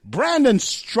Brandon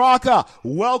Straka,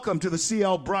 welcome to the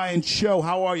CL Bryant Show.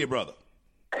 How are you, brother?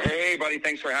 Hey, buddy.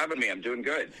 Thanks for having me. I'm doing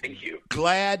good. Thank you.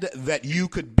 Glad that you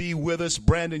could be with us.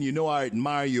 Brandon, you know I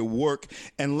admire your work.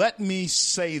 And let me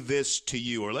say this to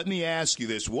you, or let me ask you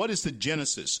this. What is the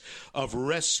genesis of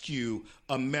Rescue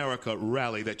America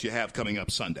rally that you have coming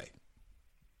up Sunday?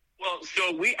 Well,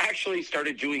 so we actually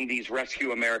started doing these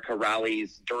Rescue America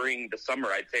rallies during the summer,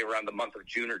 I'd say around the month of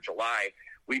June or July.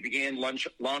 We began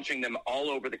launching them all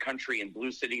over the country in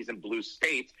blue cities and blue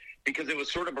states because it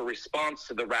was sort of a response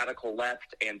to the radical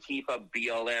left, Antifa,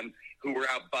 BLM, who were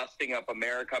out busting up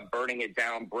America, burning it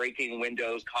down, breaking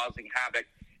windows, causing havoc.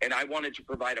 And I wanted to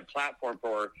provide a platform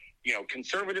for,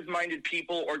 conservative-minded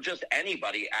people or just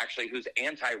anybody, actually, who's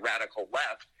anti-radical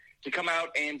left to come out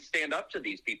and stand up to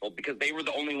these people because they were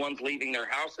the only ones leaving their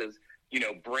houses,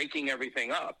 breaking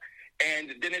everything up.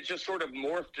 And then it just sort of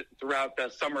morphed throughout the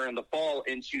summer and the fall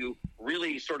into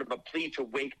really sort of a plea to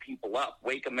wake people up,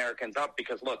 wake Americans up,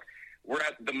 because, look, we're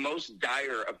at the most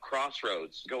dire of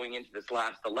crossroads going into this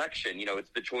last election.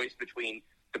 It's the choice between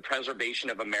the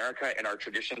preservation of America and our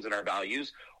traditions and our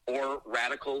values or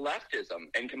radical leftism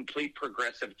and complete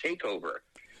progressive takeover.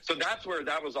 So that's where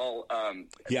that was all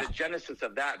the genesis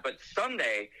of that. But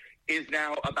Sunday is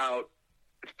now about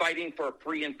fighting for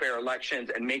free and fair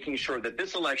elections and making sure that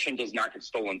this election does not get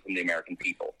stolen from the American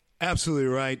people. Absolutely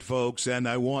right, folks, and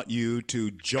I want you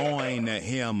to join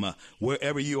him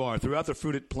wherever you are throughout the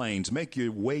Fruited Plains. Make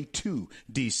your way to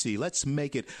D.C. Let's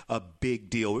make it a big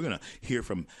deal. We're going to hear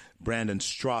from Brandon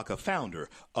Straka, founder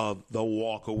of the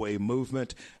Walkaway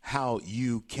Movement, how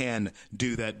you can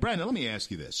do that. Brandon, let me ask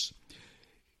you this.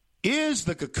 Is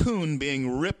the cocoon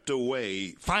being ripped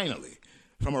away, finally,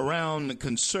 from around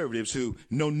conservatives who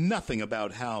know nothing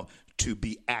about how to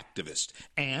be activists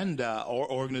and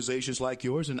or organizations like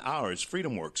yours and ours,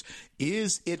 FreedomWorks?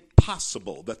 Is it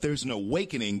possible that there's an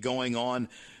awakening going on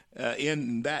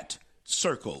in that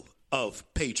circle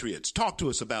of patriots? Talk to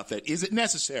us about that. Is it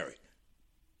necessary?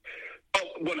 Oh,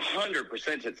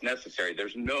 100% it's necessary.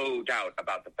 There's no doubt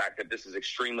about the fact that this is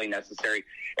extremely necessary.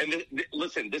 And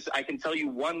listen, I can tell you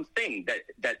one thing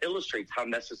that illustrates how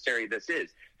necessary this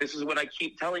is. This is what I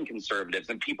keep telling conservatives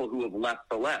and people who have left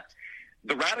the left.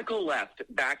 The radical left,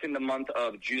 back in the month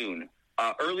of June,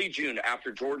 early June,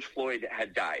 after George Floyd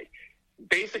had died,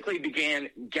 basically began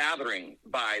gathering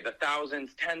by the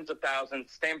thousands, tens of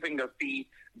thousands, stamping their feet,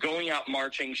 going out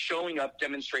marching, showing up,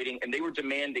 demonstrating, and they were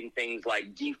demanding things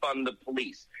like defund the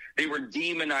police. They were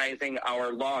demonizing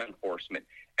our law enforcement.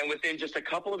 And within just a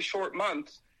couple of short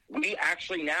months, we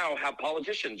actually now have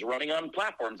politicians running on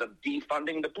platforms of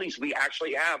defunding the police. We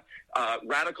actually have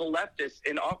radical leftists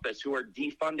in office who are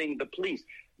defunding the police.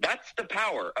 That's the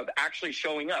power of actually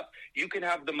showing up. You can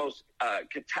have the most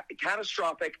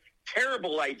catastrophic,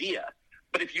 terrible idea,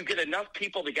 but if you get enough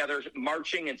people together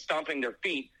marching and stomping their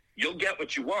feet, you'll get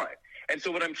what you want. And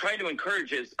so what I'm trying to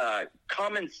encourage is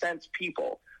common sense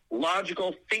people,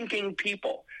 logical thinking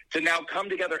people to now come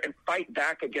together and fight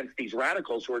back against these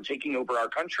radicals who are taking over our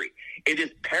country. It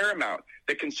is paramount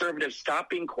that conservatives stop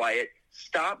being quiet,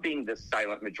 stop being this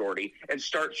silent majority, and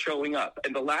start showing up.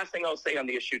 And the last thing I'll say on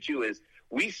the issue, too, is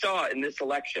we saw in this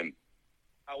election,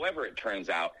 however it turns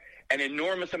out, an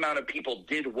enormous amount of people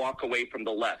did walk away from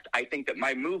the left. I think that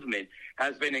my movement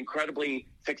has been incredibly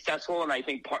successful, and I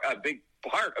think a big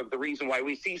part of the reason why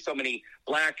we see so many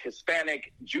Black,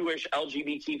 Hispanic, Jewish,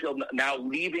 LGBT people now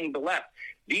leaving the left.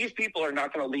 These people are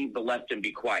not going to leave the left and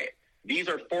be quiet. These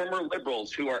are former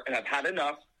liberals who have had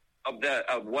enough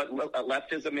of what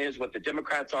leftism is, what the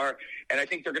Democrats are, and I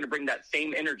think they're going to bring that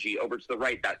same energy over to the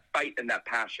right, that fight and that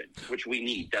passion, which we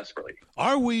need desperately.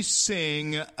 Are we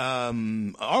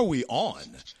on,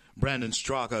 Brandon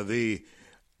Straka, the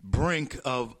brink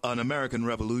of an American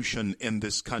revolution in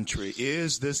this country?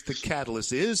 Is this the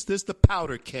catalyst? Is this the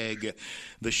powder keg,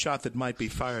 the shot that might be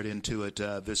fired into it,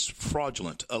 this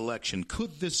fraudulent election?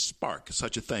 Could this spark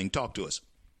such a thing? Talk to us.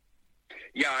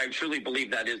 Yeah, I truly believe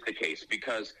that is the case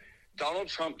because Donald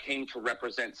Trump came to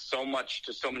represent so much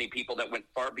to so many people that went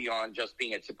far beyond just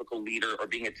being a typical leader or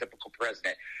being a typical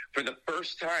president. For the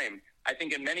first time, I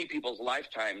think in many people's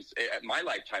lifetimes, at my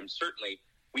lifetime certainly,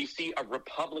 we see a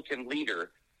Republican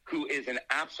leader who is an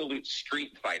absolute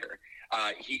street fighter.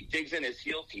 He digs in his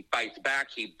heels, he fights back,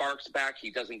 he barks back, he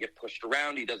doesn't get pushed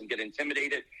around, he doesn't get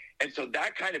intimidated. And so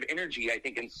that kind of energy, I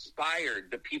think,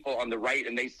 inspired the people on the right,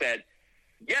 and they said,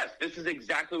 yes, this is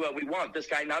exactly what we want. This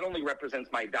guy not only represents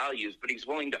my values, but he's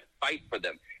willing to fight for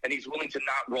them, and he's willing to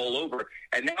not roll over.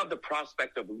 And now the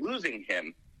prospect of losing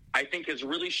him, I think, has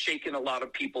really shaken a lot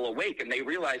of people awake. And they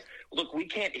realize, look, we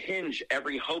can't hinge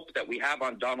every hope that we have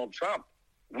on Donald Trump.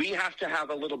 We have to have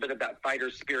a little bit of that fighter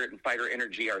spirit and fighter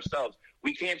energy ourselves.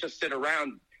 We can't just sit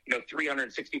around,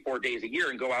 364 days a year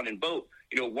and go out and vote,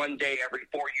 one day every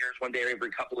 4 years, one day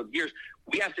every couple of years.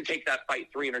 We have to take that fight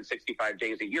 365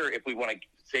 days a year if we want to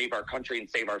save our country and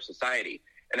save our society.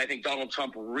 And I think Donald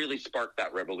Trump really sparked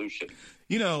that revolution.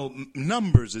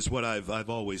 Numbers is what I've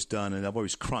always done, and I've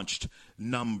always crunched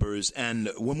numbers. And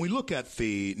when we look at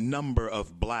the number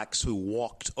of blacks who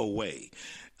walked away,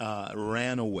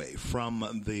 ran away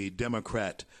from the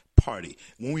Democrat Party,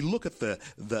 when we look at the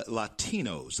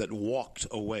Latinos that walked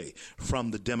away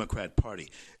from the Democrat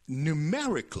Party,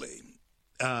 numerically,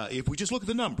 if we just look at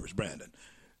the numbers, Brandon,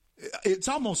 it's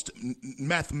almost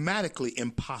mathematically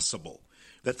impossible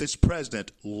that this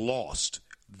president lost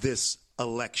this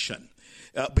election.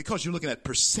 Because you're looking at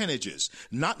percentages,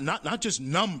 not just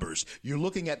numbers. You're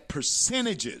looking at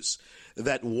percentages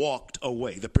that walked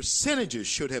away. The percentages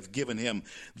should have given him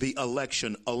the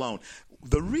election alone.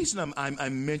 The reason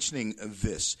I'm mentioning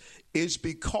this is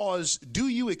because do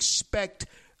you expect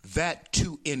that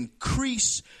to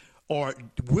increase, or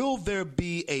will there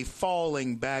be a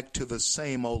falling back to the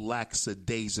same old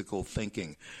lackadaisical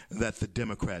thinking that the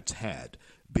Democrats had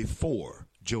before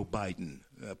Joe Biden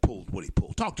pulled what he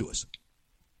pulled? Talk to us.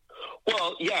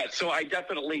 Well, yeah, so I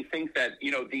definitely think that,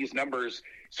 these numbers,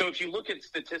 so if you look at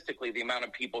statistically the amount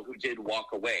of people who did walk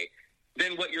away,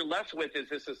 then what you're left with is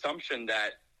this assumption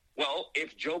that, well,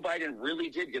 if Joe Biden really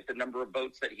did get the number of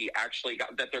votes that he actually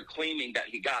got, that they're claiming that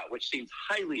he got, which seems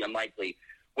highly unlikely,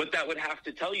 what that would have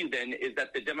to tell you then is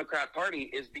that the Democrat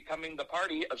Party is becoming the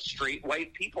party of straight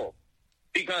white people,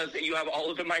 because you have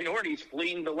all of the minorities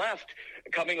fleeing the left,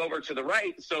 coming over to the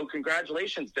right. So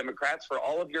congratulations, Democrats, for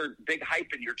all of your big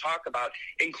hype and your talk about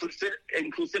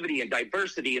inclusivity and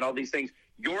diversity and all these things.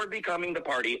 You're becoming the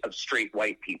party of straight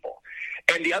white people.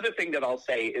 And the other thing that I'll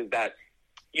say is that,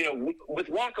 with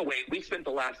Walkaway, we spent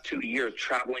the last 2 years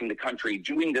traveling the country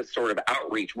doing this sort of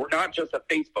outreach. We're not just a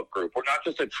Facebook group. We're not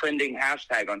just a trending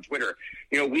hashtag on Twitter.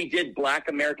 We did Black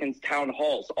Americans town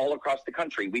halls all across the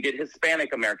country. We did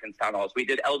Hispanic Americans town halls. We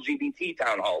did LGBT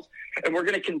town halls. And we're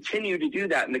going to continue to do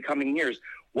that in the coming years.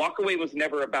 Walkaway was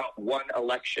never about one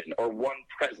election or one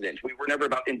president. We were never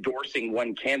about endorsing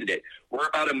one candidate. We're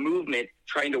about a movement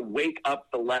trying to wake up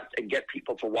the left and get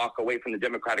people to walk away from the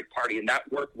Democratic Party. And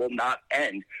that work will not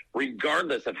end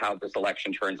regardless of how this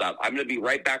election turns out. I'm going to be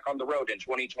right back on the road in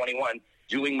 2021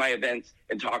 doing my events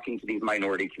and talking to these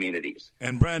minority communities.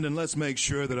 And Brandon, let's make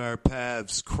sure that our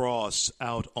paths cross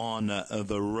out on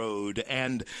the road.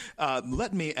 And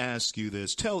let me ask you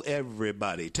this. Tell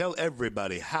everybody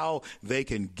how they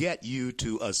can get you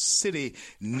to a city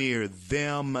near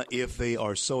them if they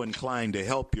are so inclined to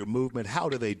help your movement. How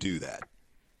do they do that?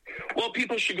 Well,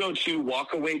 people should go to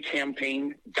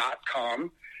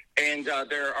walkawaycampaign.com. And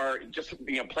there are just,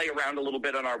 play around a little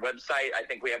bit on our website. I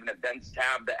think we have an events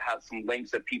tab that has some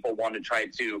links if people want to try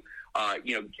to,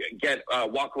 get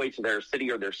walk away to their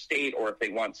city or their state, or if they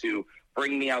want to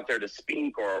bring me out there to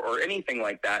speak or anything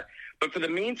like that. But for the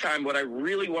meantime, what I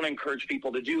really want to encourage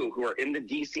people to do who are in the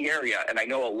D.C. area, and I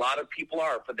know a lot of people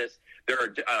are for this, there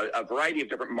are a variety of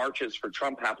different marches for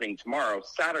Trump happening tomorrow,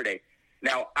 Saturday.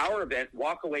 Now, our event,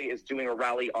 Walkaway, is doing a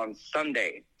rally on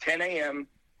Sunday, 10 a.m.,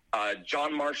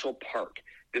 John Marshall Park.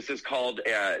 This is called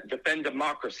Defend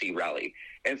Democracy Rally.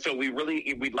 And so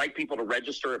we'd like people to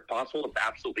register if possible. It's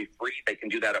absolutely free. They can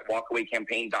do that at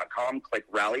walkawaycampaign.com, click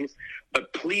rallies.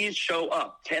 But please show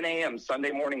up 10 a.m.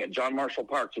 Sunday morning at John Marshall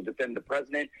Park to defend the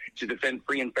president, to defend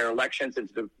free and fair elections, and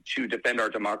to defend our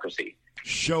democracy.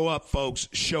 Show up, folks.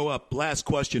 Show up. Last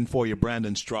question for you,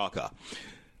 Brandon Straka.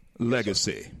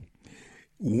 Legacy.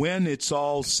 When it's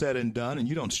all said and done, and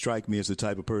you don't strike me as the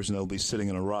type of person that will be sitting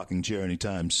in a rocking chair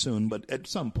anytime soon, but at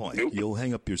some point you'll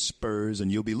hang up your spurs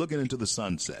and you'll be looking into the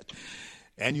sunset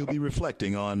and you'll be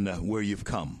reflecting on where you've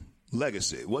come.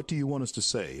 Legacy, what do you want us to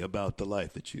say about the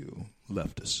life that you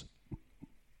left us?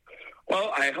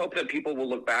 Well, I hope that people will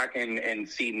look back and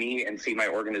see me and see my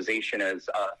organization as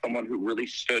someone who really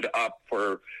stood up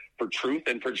for truth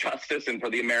and for justice and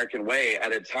for the American way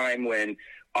at a time when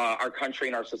our country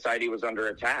and our society was under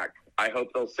attack. I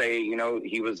hope they'll say,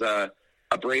 he was a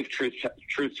brave truth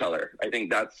teller. I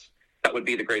think that would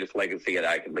be the greatest legacy that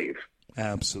I could leave.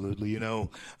 Absolutely.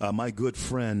 My good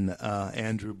friend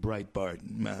Andrew Breitbart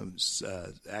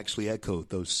actually echoed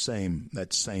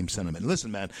that same sentiment. Listen,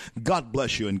 man, God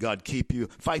bless you and God keep you.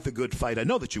 Fight the good fight. I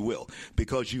know that you will,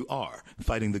 because you are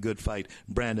fighting the good fight.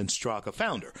 Brandon Straka,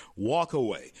 founder,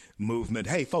 Walkaway Movement.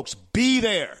 Hey, folks, be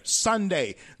there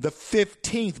Sunday, the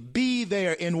 15th. Be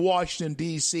there in Washington,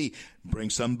 D.C. Bring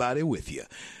somebody with you.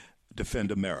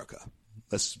 Defend America.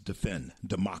 Let's defend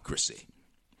democracy.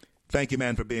 Thank you,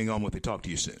 man, for being on with me. Talk to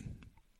you soon.